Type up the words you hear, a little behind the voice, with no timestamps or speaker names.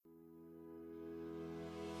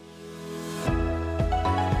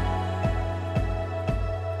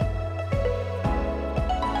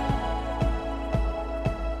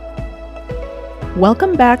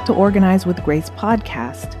Welcome back to Organize with Grace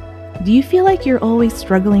podcast. Do you feel like you're always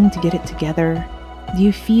struggling to get it together? Do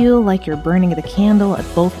you feel like you're burning the candle at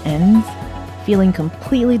both ends? Feeling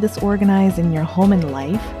completely disorganized in your home and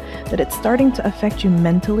life, that it's starting to affect you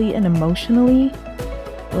mentally and emotionally?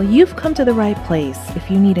 Well, you've come to the right place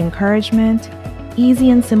if you need encouragement,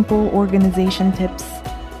 easy and simple organization tips,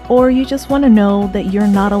 or you just want to know that you're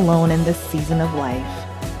not alone in this season of life.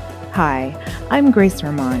 Hi, I'm Grace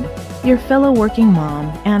Herman, your fellow working mom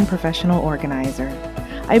and professional organizer.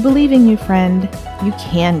 I believe in you, friend. You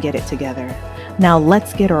can get it together. Now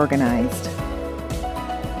let's get organized.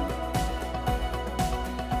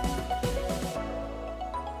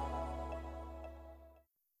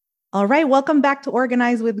 All right, welcome back to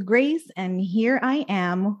Organize with Grace. And here I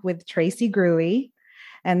am with Tracy Gruey.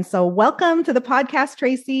 And so welcome to the podcast,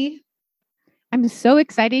 Tracy. I'm so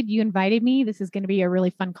excited you invited me. This is going to be a really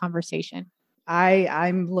fun conversation.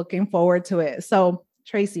 I'm looking forward to it. So,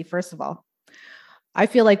 Tracy, first of all, I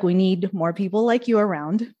feel like we need more people like you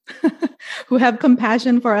around who have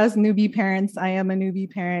compassion for us newbie parents. I am a newbie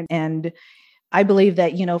parent, and I believe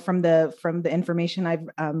that, from the information I've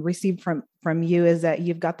received from you is that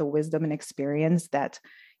you've got the wisdom and experience that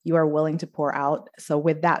you are willing to pour out. So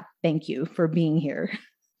with that, thank you for being here.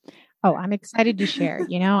 Oh, I'm excited to share.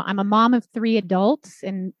 I'm a mom of 3 adults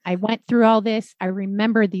and I went through all this. I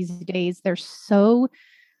remember these days.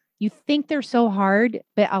 You think they're so hard,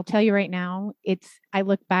 but I'll tell you right now, I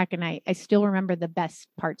look back and I still remember the best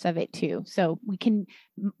parts of it too. So we can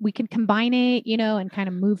combine it, and kind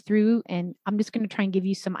of move through. And I'm just going to try and give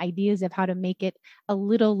you some ideas of how to make it a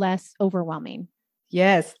little less overwhelming.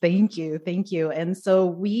 Yes. Thank you. Thank you. And so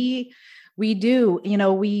we do,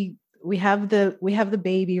 we have the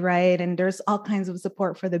baby, right? And there's all kinds of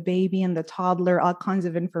support for the baby and the toddler, all kinds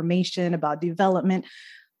of information about development.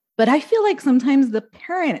 But I feel like sometimes the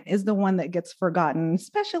parent is the one that gets forgotten,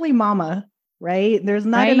 especially mama, right? There's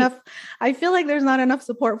not enough. I feel like there's not enough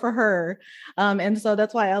support for her. And so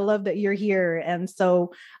that's why I love that you're here. And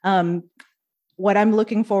so what I'm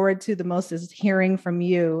looking forward to the most is hearing from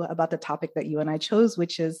you about the topic that you and I chose,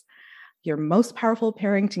 which is your most powerful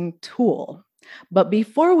parenting tool. But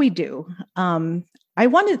before we do, I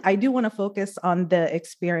do want to focus on the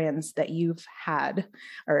experience that you've had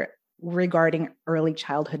or regarding early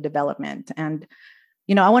childhood development. And,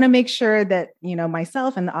 I want to make sure that,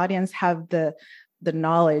 myself and the audience have the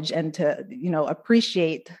knowledge and to,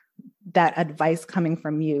 appreciate that advice coming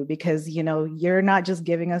from you because, you're not just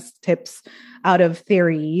giving us tips out of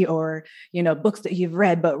theory or, books that you've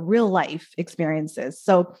read, but real life experiences.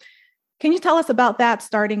 So can you tell us about that,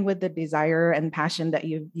 starting with the desire and passion that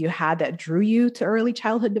you had that drew you to early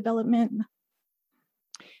childhood development?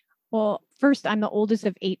 Well, first, I'm the oldest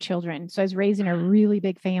of 8 children. So I was raised in a really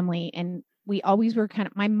big family. And we always were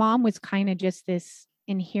my mom was kind of just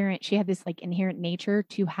she had this inherent nature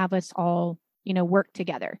to have us all, work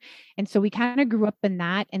together. And so we kind of grew up in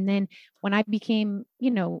that. And then when I became,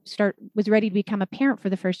 was ready to become a parent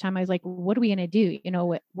for the first time, I was like, what are we going to do?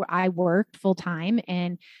 I worked full time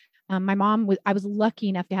and I was lucky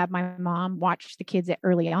enough to have my mom watch the kids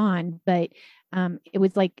early on, but it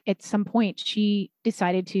was like at some point she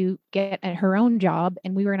decided to get her own job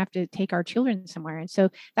and we were gonna have to take our children somewhere. And so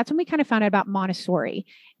that's when we kind of found out about Montessori.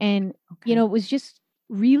 And, it was just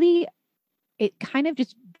really, it kind of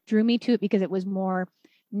just drew me to it because it was more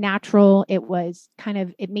natural.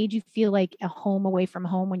 It made you feel like a home away from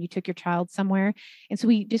home when you took your child somewhere. And so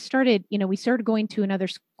we just started, we started going to another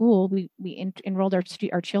school. We enrolled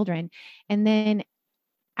our children. And then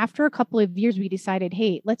after a couple of years, we decided,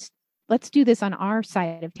 hey, let's do this on our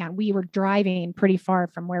side of town. We were driving pretty far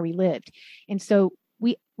from where we lived. And so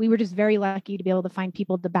we were just very lucky to be able to find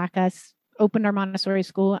people to back us, opened our Montessori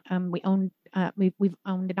school. We've owned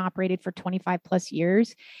and operated for 25 plus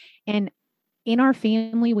years. And in our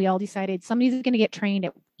family, we all decided somebody's going to get trained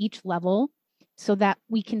at each level so that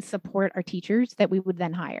we can support our teachers that we would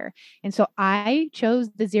then hire. And so I chose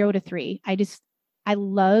the 0 to 3. I just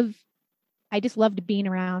loved being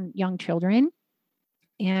around young children.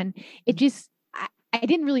 And I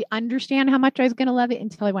didn't really understand how much I was going to love it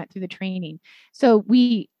until I went through the training. So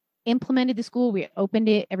we implemented the school, we opened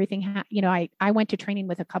it, everything. I went to training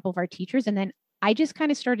with a couple of our teachers, and then I just kind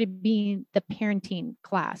of started being the parenting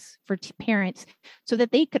class for parents so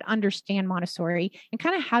that they could understand Montessori and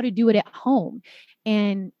kind of how to do it at home.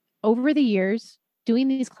 And over the years doing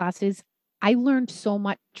these classes, I learned so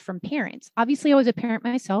much from parents. Obviously, I was a parent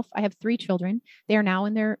myself. I have 3 children. They are now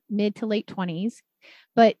in their mid to late 20s.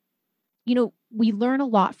 But, we learn a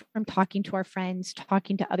lot from talking to our friends,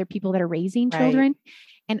 talking to other people that are raising children.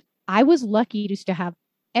 And I was lucky just to have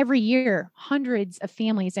every year, hundreds of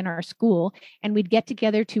families in our school, and we'd get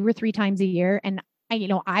together 2 or 3 times a year. And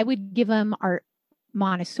I would give them our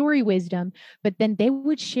Montessori wisdom, but then they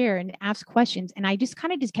would share and ask questions. And I just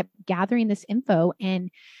kind of just kept gathering this info. And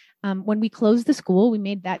when we closed the school, we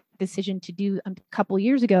made that decision to do a couple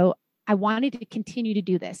years ago. I wanted to continue to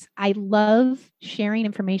do this. I love sharing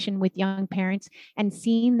information with young parents and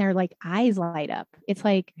seeing their like eyes light up. It's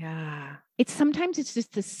like, Yeah. Sometimes it's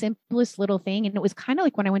just the simplest little thing. And it was kind of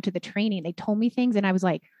like when I went to the training, they told me things and I was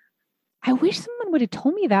like, I wish someone would have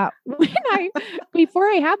told me that before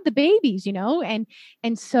I had the babies,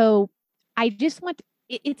 and so I just want,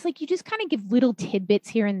 it's like, you just kind of give little tidbits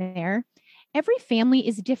here and there. Every family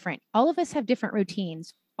is different. All of us have different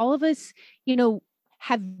routines. All of us,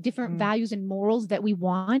 have different values and morals that we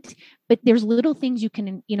want, but there's little things you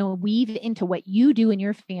can, weave into what you do in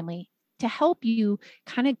your family to help you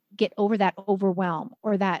kind of get over that overwhelm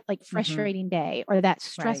or that like frustrating day or that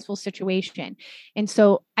stressful situation. And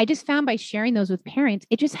so I just found by sharing those with parents,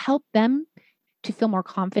 it just helped them to feel more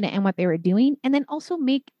confident in what they were doing, and then also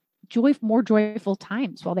make more joyful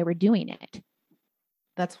times while they were doing it.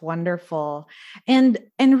 That's wonderful. And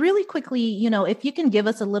really quickly, if you can give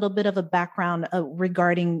us a little bit of a background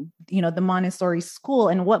regarding, the Montessori school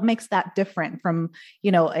and what makes that different from,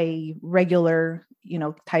 a regular,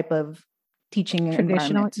 type of teaching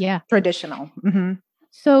environment. Yeah. Traditional. Mm-hmm.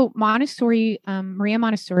 So Montessori, Maria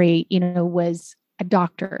Montessori, was a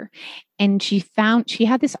doctor, and she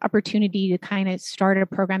had this opportunity to kind of start a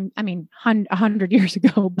program. I mean, 100 years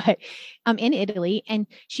ago, but in Italy, and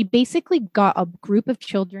she basically got a group of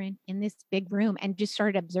children in this big room and just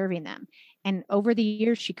started observing them. And over the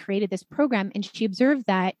years, she created this program, and she observed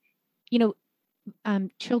that,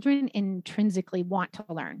 children intrinsically want to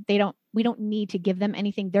learn. We don't need to give them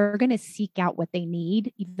anything. They're going to seek out what they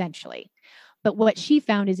need eventually. But what she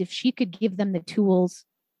found is if she could give them the tools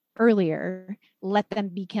earlier, let them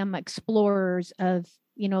become explorers of,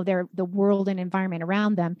 the world and environment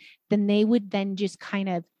around them, then they would then just kind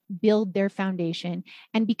of build their foundation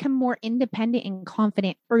and become more independent and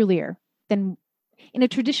confident earlier than in a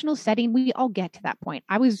traditional setting. We all get to that point.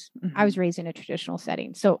 I was raised in a traditional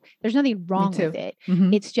setting, so there's nothing wrong with it.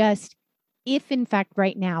 Mm-hmm. It's just, if in fact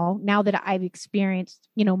right now that I've experienced,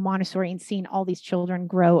 Montessori and seen all these children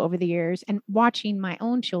grow over the years and watching my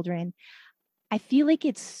own children, I feel like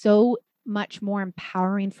it's so much more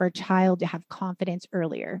empowering for a child to have confidence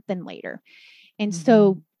earlier than later. And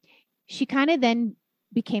so she kind of then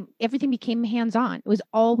everything became hands-on. It was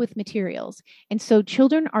all with materials. And so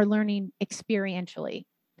children are learning experientially.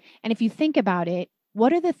 And if you think about it,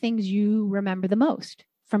 what are the things you remember the most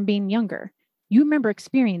from being younger? You remember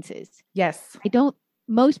experiences. Yes.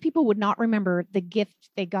 Most people would not remember the gift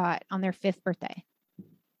they got on their 5th birthday.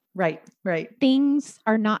 Right. Things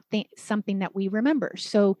are not something that we remember.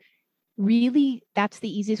 So really, that's the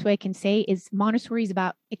easiest way I can say is Montessori is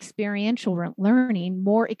about experiential learning,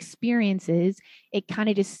 more experiences. It kind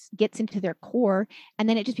of just gets into their core, and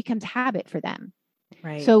then it just becomes habit for them.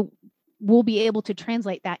 Right. So we'll be able to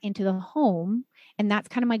translate that into the home. And that's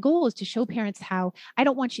kind of my goal, is to show parents how I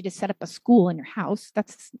don't want you to set up a school in your house.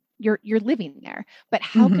 That's you're living there. But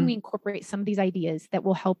how can we incorporate some of these ideas that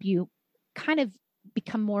will help you kind of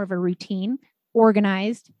become more of a routine,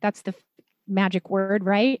 organized? That's the magic word,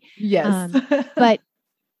 right? Yes. But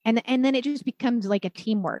and then it just becomes like a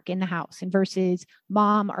teamwork in the house, and versus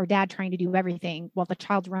mom or dad trying to do everything while the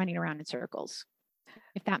child's running around in circles,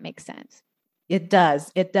 if that makes sense. It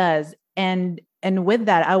does. And with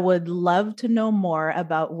that, I would love to know more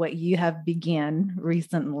about what you have began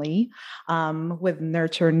recently with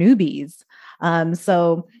Nurture Newbies.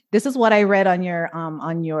 So this is what I read on your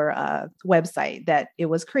website, that it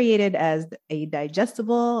was created as a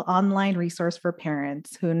digestible online resource for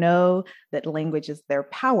parents who know that language is their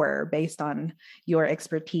power, based on your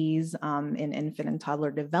expertise in infant and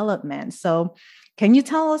toddler development. So can you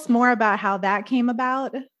tell us more about how that came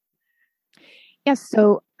about? Yes.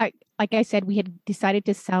 So like I said, we had decided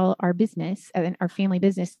to sell our business, our family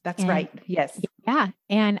business. That's right. Yes. Yeah.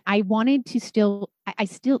 And I wanted to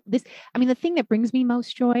the thing that brings me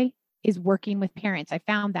most joy is working with parents. I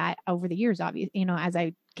found that over the years, obviously, as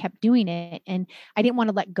I kept doing it, and I didn't want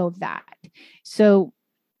to let go of that. So,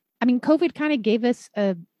 COVID kind of gave us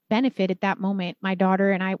a benefit at that moment. My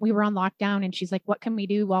daughter and we were on lockdown, and she's like, what can we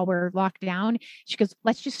do while we're locked down? She goes,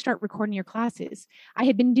 let's just start recording your classes. I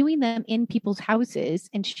had been doing them in people's houses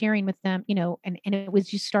and sharing with them, and it was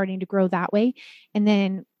just starting to grow that way. And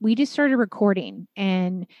then we just started recording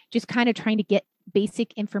and just kind of trying to get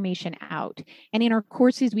basic information out. And in our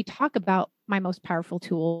courses, we talk about my most powerful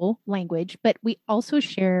tool, language, but we also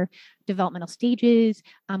share developmental stages.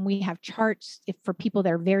 We have charts for people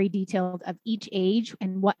that are very detailed of each age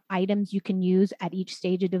and what items you can use at each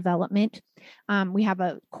stage of development. We have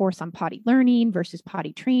a course on potty learning versus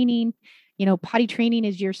potty training. Potty training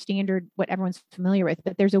is your standard, what everyone's familiar with,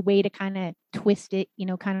 but there's a way to kind of twist it,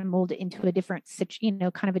 kind of mold it into a different,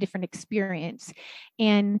 kind of a different experience.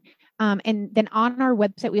 And then on our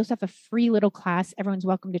website, we also have a free little class. Everyone's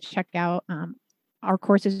welcome to check out. Our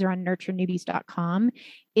courses are on nurturenewbies.com,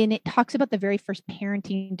 and it talks about the very first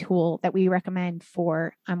parenting tool that we recommend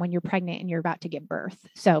for when you're pregnant and you're about to give birth.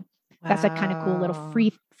 So that's a kind of cool little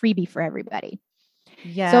freebie for everybody.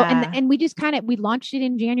 Yeah. So, and we just we launched it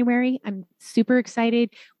in January. I'm super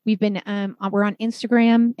excited. We've been, we're on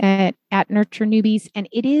Instagram at Nurture Newbies, and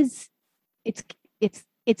it's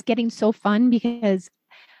getting so fun because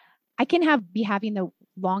I can be having the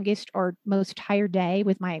longest or most tired day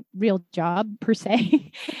with my real job per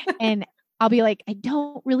se. And I'll be like, I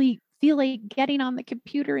don't really feel like getting on the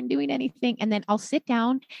computer and doing anything. And then I'll sit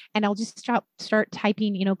down and I'll just start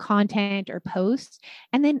typing, content or posts.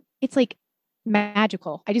 And then it's like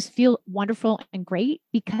magical. I just feel wonderful and great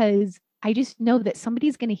because I just know that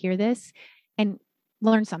somebody's going to hear this and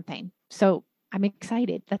learn something. So I'm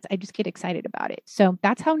excited. I just get excited about it. So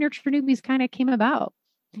that's how Nurture Newbies kind of came about.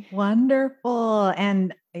 Wonderful.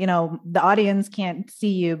 And, the audience can't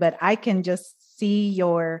see you, but I can just see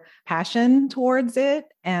your passion towards it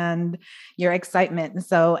and your excitement.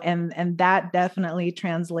 So, and that definitely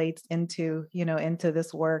translates into, into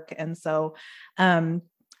this work. And so, and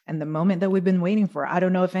the moment that we've been waiting for, I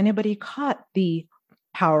don't know if anybody caught the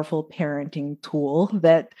powerful parenting tool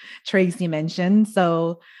that Tracy mentioned.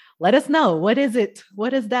 So let us know. What is it?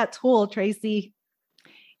 What is that tool, Tracy?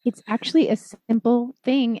 It's actually a simple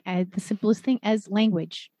thing, the simplest thing as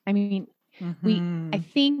language. I mean, I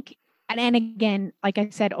think, and again, like I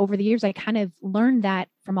said, over the years, I kind of learned that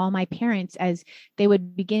from all my parents as they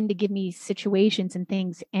would begin to give me situations and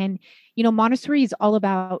things. And, Montessori is all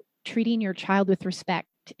about treating your child with respect.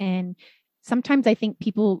 And sometimes I think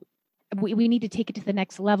we need to take it to the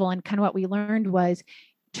next level. And kind of what we learned was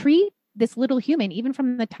treat this little human, even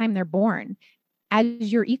from the time they're born,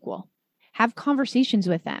 as your equal. Have conversations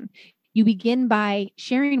with them. You begin by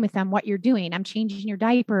sharing with them what you're doing. I'm changing your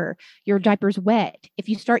diaper's wet. If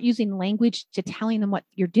you start using language to telling them what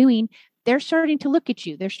you're doing, they're starting to look at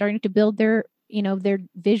you. They're starting to build their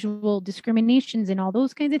visual discriminations and all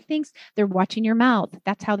those kinds of things. They're watching your mouth.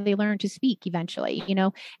 That's how they learn to speak eventually,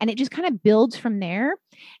 and it just kind of builds from there.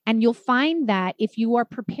 And you'll find that if you are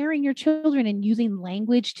preparing your children and using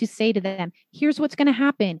language to say to them, here's what's going to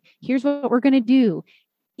happen. Here's what we're going to do.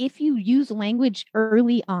 If you use language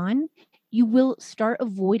early on, you will start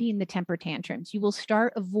avoiding the temper tantrums. You will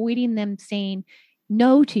start avoiding them saying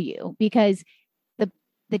no to you, because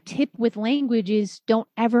the tip with language is don't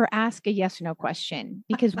ever ask a yes or no question,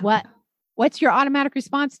 because what's your automatic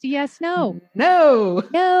response to yes, no?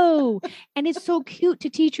 No. And it's so cute to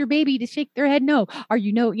teach your baby to shake their head no. Are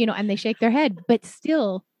you no, and they shake their head, but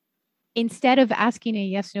still, instead of asking a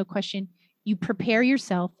yes, no question, you prepare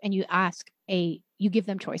yourself and you you give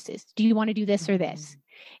them choices. Do you want to do this or this?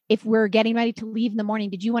 If we're getting ready to leave in the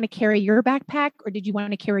morning, did you want to carry your backpack or did you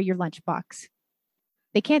want to carry your lunchbox?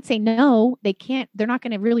 They can't say no. They're not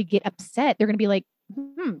going to really get upset. They're going to be like,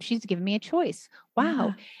 she's giving me a choice. Wow.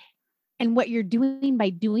 Yeah. And what you're doing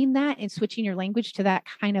by doing that and switching your language to that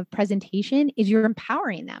kind of presentation is you're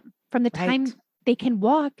empowering them. From the time they can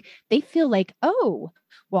walk, they feel like, oh,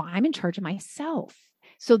 well, I'm in charge of myself.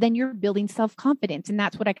 So then you're building self-confidence. And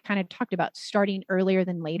that's what I kind of talked about, starting earlier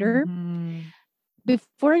than later. Mm-hmm.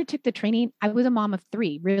 Before I took the training, I was a mom of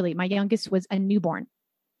 3, really. My youngest was a newborn.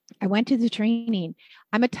 I went to the training.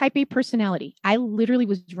 I'm a type A personality. I literally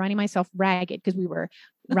was running myself ragged because we were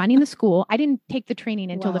running the school. I didn't take the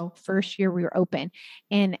training until the first year we were open.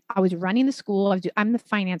 And I was running the school. I'm the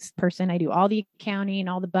finance person. I do all the accounting,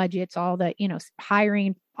 all the budgets, all the,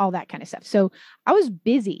 hiring, all that kind of stuff. So I was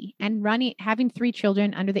busy and having 3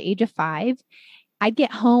 children under the age of 5. I'd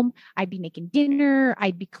get home, I'd be making dinner,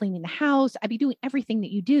 I'd be cleaning the house, I'd be doing everything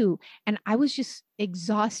that you do. And I was just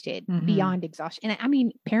exhausted, beyond exhaustion. And I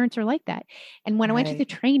mean, parents are like that. And when I went to the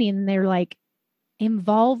training, they're like,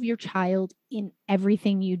 involve your child in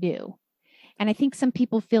everything you do. And I think some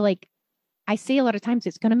people feel like, I say a lot of times,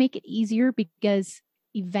 it's going to make it easier because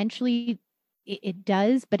eventually it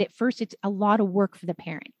does. But at first, it's a lot of work for the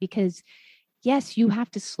parent because yes, you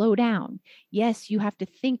have to slow down. Yes, you have to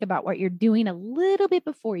think about what you're doing a little bit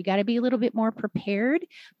before. You got to be a little bit more prepared.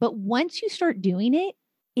 But once you start doing it,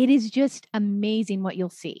 it is just amazing what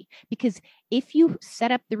you'll see. Because if you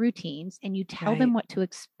set up the routines and you tell them what to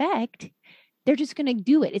expect, they're just going to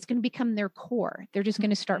do it. It's going to become their core. They're just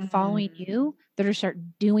going to start following you. They're going to start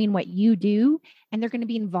doing what you do, and they're going to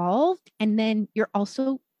be involved. And then you're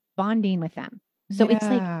also bonding with them. So it's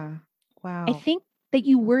like, wow. I think that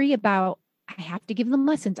you worry about, I have to give them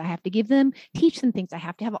lessons. I have to teach them things. I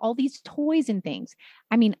have to have all these toys and things.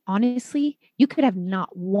 I mean, honestly, you could have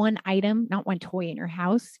not one item, not one toy in your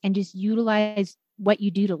house and just utilize what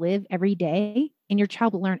you do to live every day, and your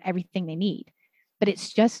child will learn everything they need. But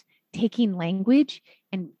it's just taking language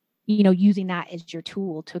and, using that as your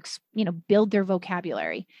tool to, build their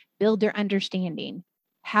vocabulary, build their understanding,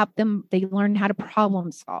 they learn how to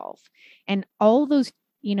problem solve. And all those,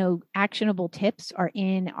 actionable tips are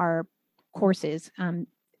in our courses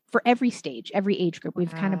for every stage, every age group.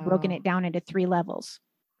 We've kind of broken it down into 3 levels.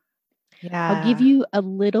 Yeah. I'll give you a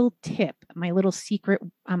little tip, my little secret.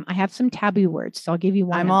 I have some taboo words, so I'll give you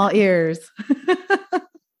one. I'm all ears.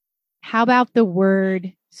 How about the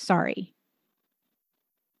word sorry?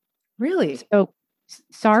 Really? So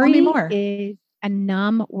sorry Tell me more. is a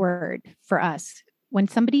numb word for us. When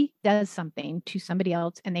somebody does something to somebody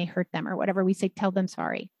else and they hurt them or whatever, we say, tell them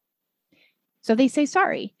sorry. So they say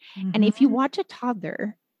sorry. Mm-hmm. And if you watch a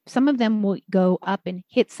toddler, some of them will go up and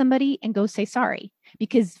hit somebody and go say sorry,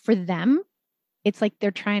 because for them, it's like they're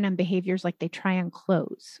trying on behaviors like they try on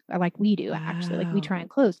clothes, or like we do, actually, like we try on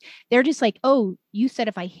clothes. They're just like, oh, you said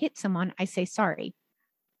if I hit someone, I say sorry.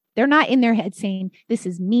 They're not in their head saying this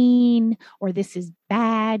is mean or this is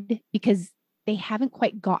bad, because they haven't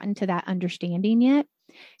quite gotten to that understanding yet.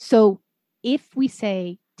 So if we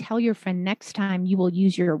say, tell your friend next time you will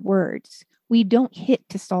use your words, we don't hit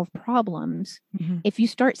to solve problems. Mm-hmm. If you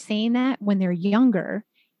start saying that when they're younger,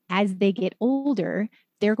 as they get older,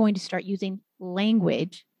 they're going to start using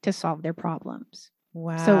language to solve their problems.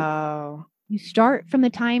 Wow. So you start from the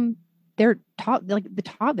time they're taught, like the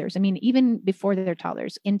toddlers. I mean, even before they're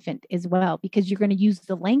toddlers, infant as well, because you're going to use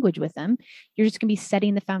the language with them. You're just going to be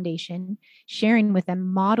setting the foundation, sharing with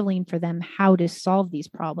them, modeling for them how to solve these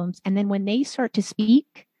problems. And then when they start to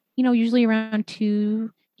speak, usually around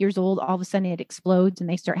 2 years old, all of a sudden it explodes and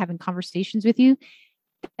they start having conversations with you.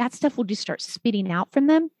 That stuff will just start spitting out from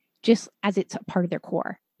them, just as it's a part of their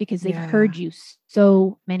core, because they've heard you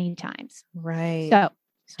so many times. Right. So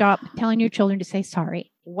stop telling your children to say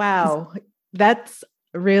sorry. Wow. That's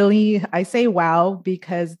really, I say wow,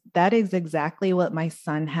 because that is exactly what my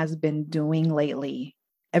son has been doing lately.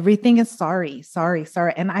 Everything is sorry.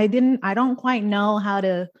 And I don't quite know how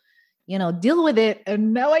to, deal with it.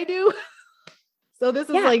 And now I do. So this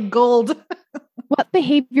is like gold. What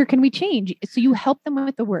behavior can we change? So you help them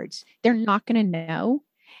with the words. They're not going to know.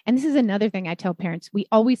 And this is another thing I tell parents. We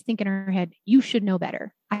always think in our head, you should know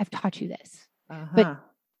better. I have taught you this. But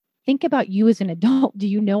think about you as an adult. Do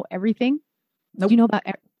you know everything? Nope. Do you know about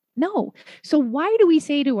no. So why do we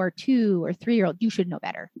say to our 2 or 3-year-old, you should know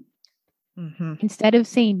better? Mm-hmm. Instead of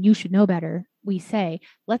saying you should know better, we say,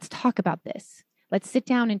 let's talk about this. Let's sit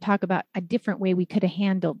down and talk about a different way we could have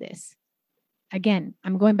handled this. Again,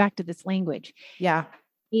 I'm going back to this language. Yeah.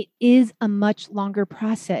 It is a much longer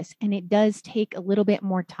process, and it does take a little bit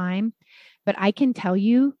more time. But I can tell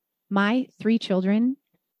you, my 3 children,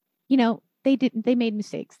 they made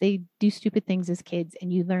mistakes. They do stupid things as kids,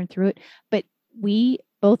 and you learn through it. But we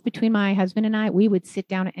both, between my husband and I, we would sit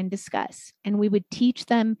down and discuss, and we would teach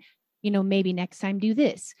them, maybe next time do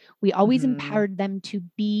this. We always empowered them to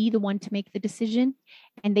be the one to make the decision.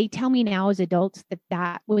 And they tell me now as adults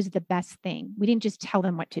that was the best thing. We didn't just tell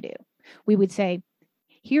them what to do. We would say,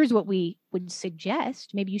 here's what we would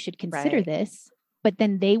suggest. Maybe you should consider this. But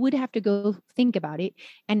then they would have to go think about it.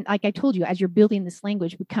 And like I told you, as you're building this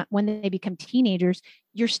language, when they become teenagers,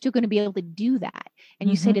 you're still going to be able to do that. And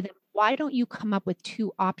you say to them, why don't you come up with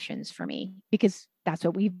 2 options for me? Because that's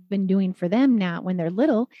what we've been doing for them now when they're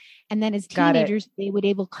little. And then as teenagers, they would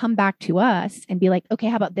able to come back to us and be like, okay,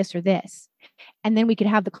 how about this or this? And then we could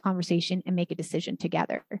have the conversation and make a decision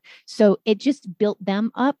together. So it just built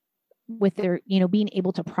them up with their, being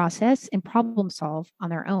able to process and problem solve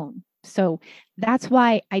on their own. So that's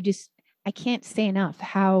why I can't say enough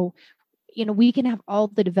how, we can have all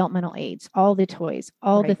the developmental aids, all the toys,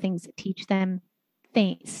 all the things that teach them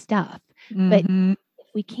stuff. But if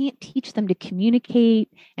we can't teach them to communicate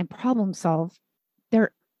and problem solve,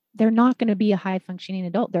 they're not going to be a high functioning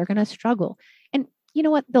adult. They're going to struggle. And you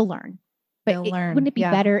know what? They'll learn. But wouldn't it be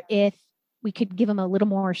better if we could give them a little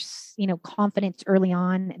more, confidence early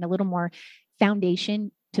on and a little more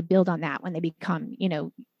foundation to build on that when they become,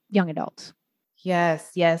 young adults?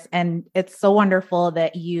 Yes. And it's so wonderful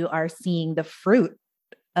that you are seeing the fruit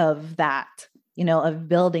of that, of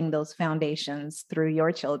building those foundations through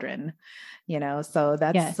your children, so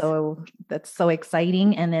Yes. that's so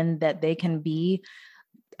exciting. And then that they can be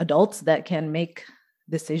adults that can make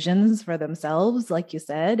decisions for themselves, like you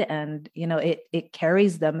said, and it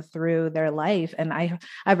carries them through their life. And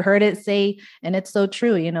I've heard it say, and it's so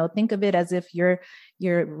true, think of it as if you're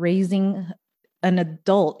raising an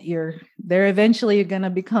adult, they're eventually going to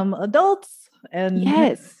become adults, and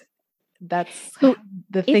yes, that's so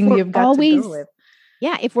the thing you've got to go with.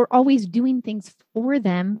 Yeah, if we're always doing things for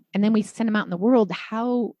them and then we send them out in the world,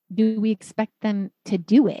 how do we expect them to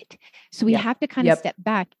do it? So we have to kind of step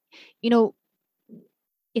back.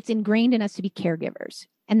 It's ingrained in us to be caregivers,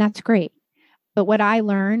 and that's great. But what I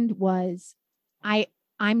learned was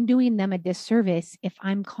I'm doing them a disservice if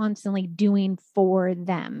I'm constantly doing for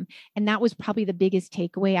them. And that was probably the biggest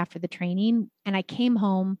takeaway after the training. And I came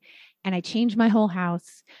home and I changed my whole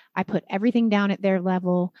house. I put everything down at their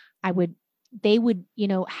level. They would,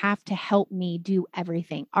 have to help me do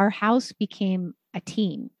everything. Our house became a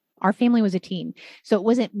team. Our family was a team. So it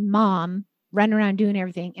wasn't mom running around doing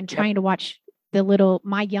everything and trying to watch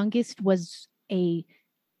my youngest was a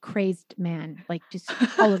crazed man, like just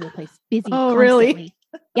all over the place, busy. Oh, constantly. Really?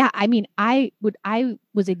 Yeah. I mean, I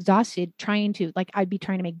was exhausted trying to, I'd be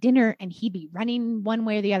trying to make dinner and he'd be running one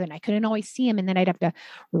way or the other and I couldn't always see him. And then I'd have to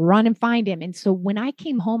run and find him. And so when I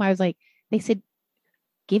came home, I was like, they said,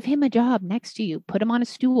 give him a job next to you, put him on a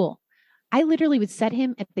stool. I literally would set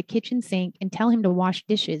him at the kitchen sink and tell him to wash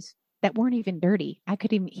dishes that weren't even dirty. He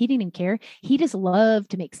didn't even care. He just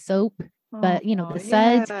loved to make soap, but the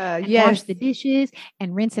suds, and wash the dishes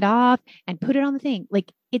and rinse it off and put it on the thing.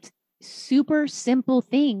 Like, it's super simple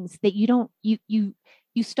things that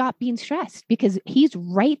you stop being stressed because he's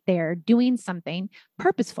right there doing something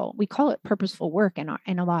purposeful. We call it purposeful work in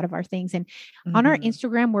a lot of our things. And on our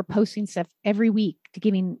Instagram, we're posting stuff every week to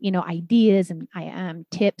giving, ideas and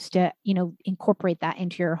tips to, incorporate that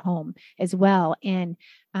into your home as well. And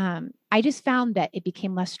I just found that it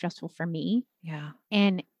became less stressful for me. Yeah.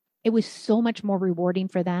 And it was so much more rewarding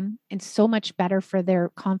for them and so much better for their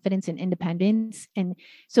confidence and independence. And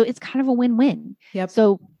so it's kind of a win-win. Yep.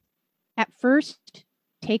 So at first,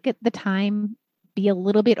 take the time, be a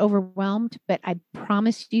little bit overwhelmed, but I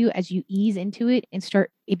promise you, as you ease into it and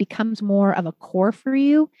it becomes more of a core for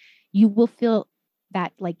you, you will feel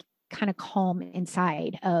that kind of calm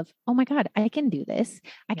inside of, oh my God, I can do this.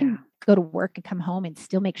 I can go to work and come home and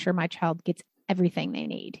still make sure my child gets everything they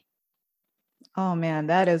need. Oh man,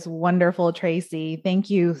 that is wonderful, Tracy. Thank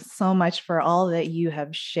you so much for all that you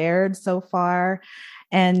have shared so far.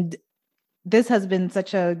 And this has been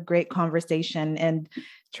such a great conversation, and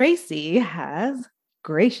Tracy has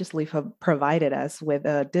graciously provided us with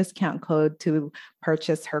a discount code to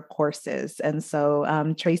purchase her courses. And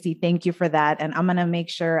so, Tracy, thank you for that. And I'm going to make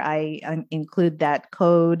sure I include that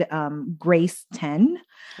code, GRACE10,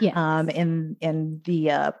 in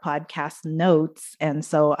the podcast notes. And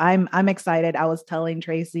so I'm excited. I was telling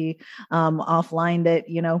Tracy offline that,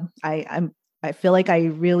 I feel like I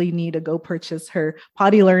really need to go purchase her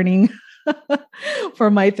potty learning for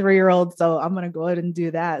my 3-year-old. So I'm going to go ahead and do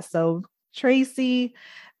that. So Tracy,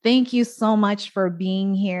 thank you so much for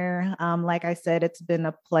being here. Like I said, it's been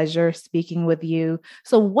a pleasure speaking with you.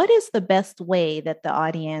 So what is the best way that the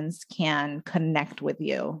audience can connect with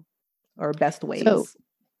you, or best ways? So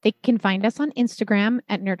they can find us on Instagram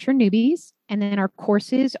at Nurture Newbies. And then our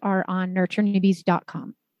courses are on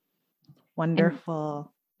nurturenewbies.com. Wonderful. And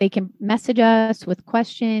they can message us with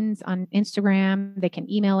questions on Instagram. They can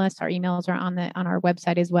email us. Our emails are on our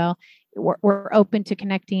website as well. We're open to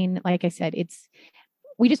connecting. Like I said,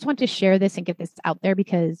 we just want to share this and get this out there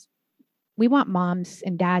because we want moms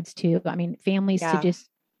and dads to, families to just,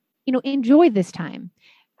 enjoy this time.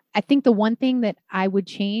 I think the one thing that I would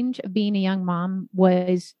change of being a young mom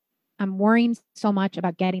was I'm worrying so much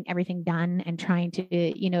about getting everything done and trying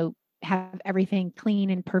to, have everything clean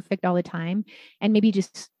and perfect all the time, and maybe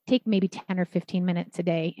just take 10 or 15 minutes a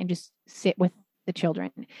day and just sit with the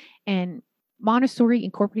children. And Montessori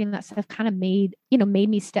incorporating that stuff kind of made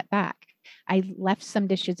me step back. I left some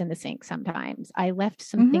dishes in the sink sometimes. I left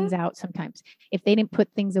some things out sometimes. If they didn't put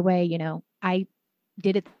things away, I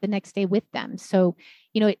did it the next day with them. So,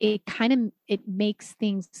 it makes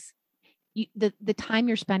things, the time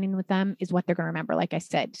you're spending with them is what they're going to remember, like I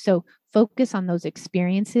said. So focus on those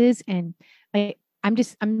experiences. And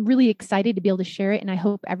I'm really excited to be able to share it. And I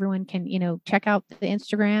hope everyone can, check out the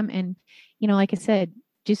Instagram and, like I said,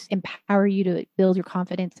 just empower you to build your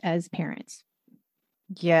confidence as parents.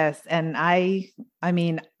 Yes. And I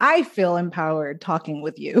feel empowered talking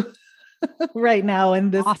with you right now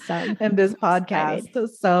in this, in this podcast.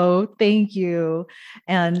 So thank you.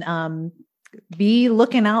 And, be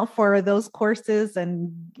looking out for those courses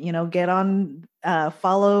and, get on,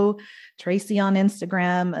 follow Tracy on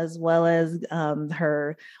Instagram as well as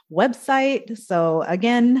her website. So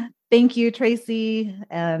again, thank you, Tracy.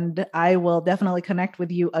 And I will definitely connect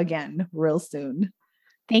with you again real soon.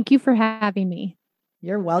 Thank you for having me.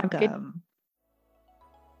 You're welcome.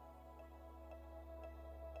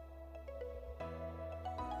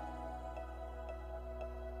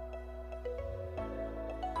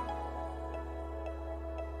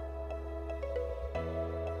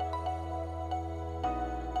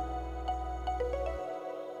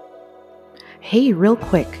 Hey, real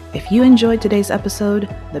quick, if you enjoyed today's episode,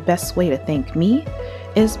 the best way to thank me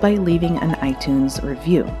is by leaving an iTunes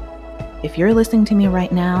review. If you're listening to me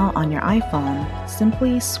right now on your iPhone,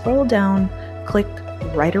 simply scroll down, click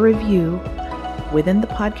write a review within the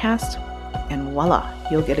podcast, and voila,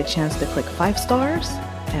 you'll get a chance to click 5 stars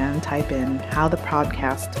and type in how the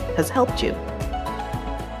podcast has helped you.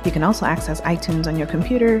 You can also access iTunes on your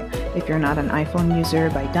computer if you're not an iPhone user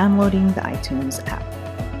by downloading the iTunes app.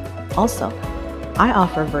 Also, I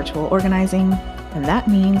offer virtual organizing, and that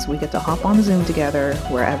means we get to hop on Zoom together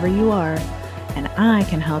wherever you are, and I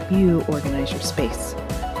can help you organize your space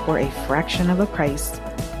for a fraction of a price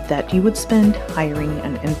that you would spend hiring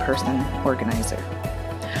an in-person organizer.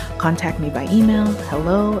 Contact me by email,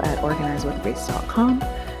 hello@organizewithgrace.com,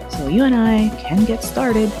 so you and I can get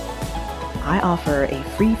started. I offer a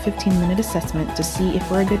free 15-minute assessment to see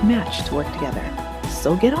if we're a good match to work together.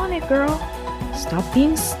 So get on it, girl. Stop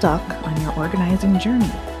being stuck on your organizing journey.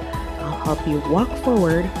 I'll help you walk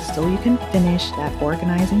forward so you can finish that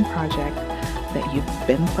organizing project that you've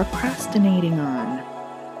been procrastinating on.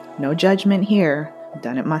 No judgment here. I've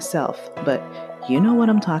done it myself, but you know what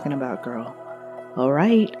I'm talking about, girl. All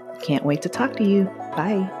right. Can't wait to talk to you.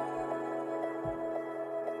 Bye.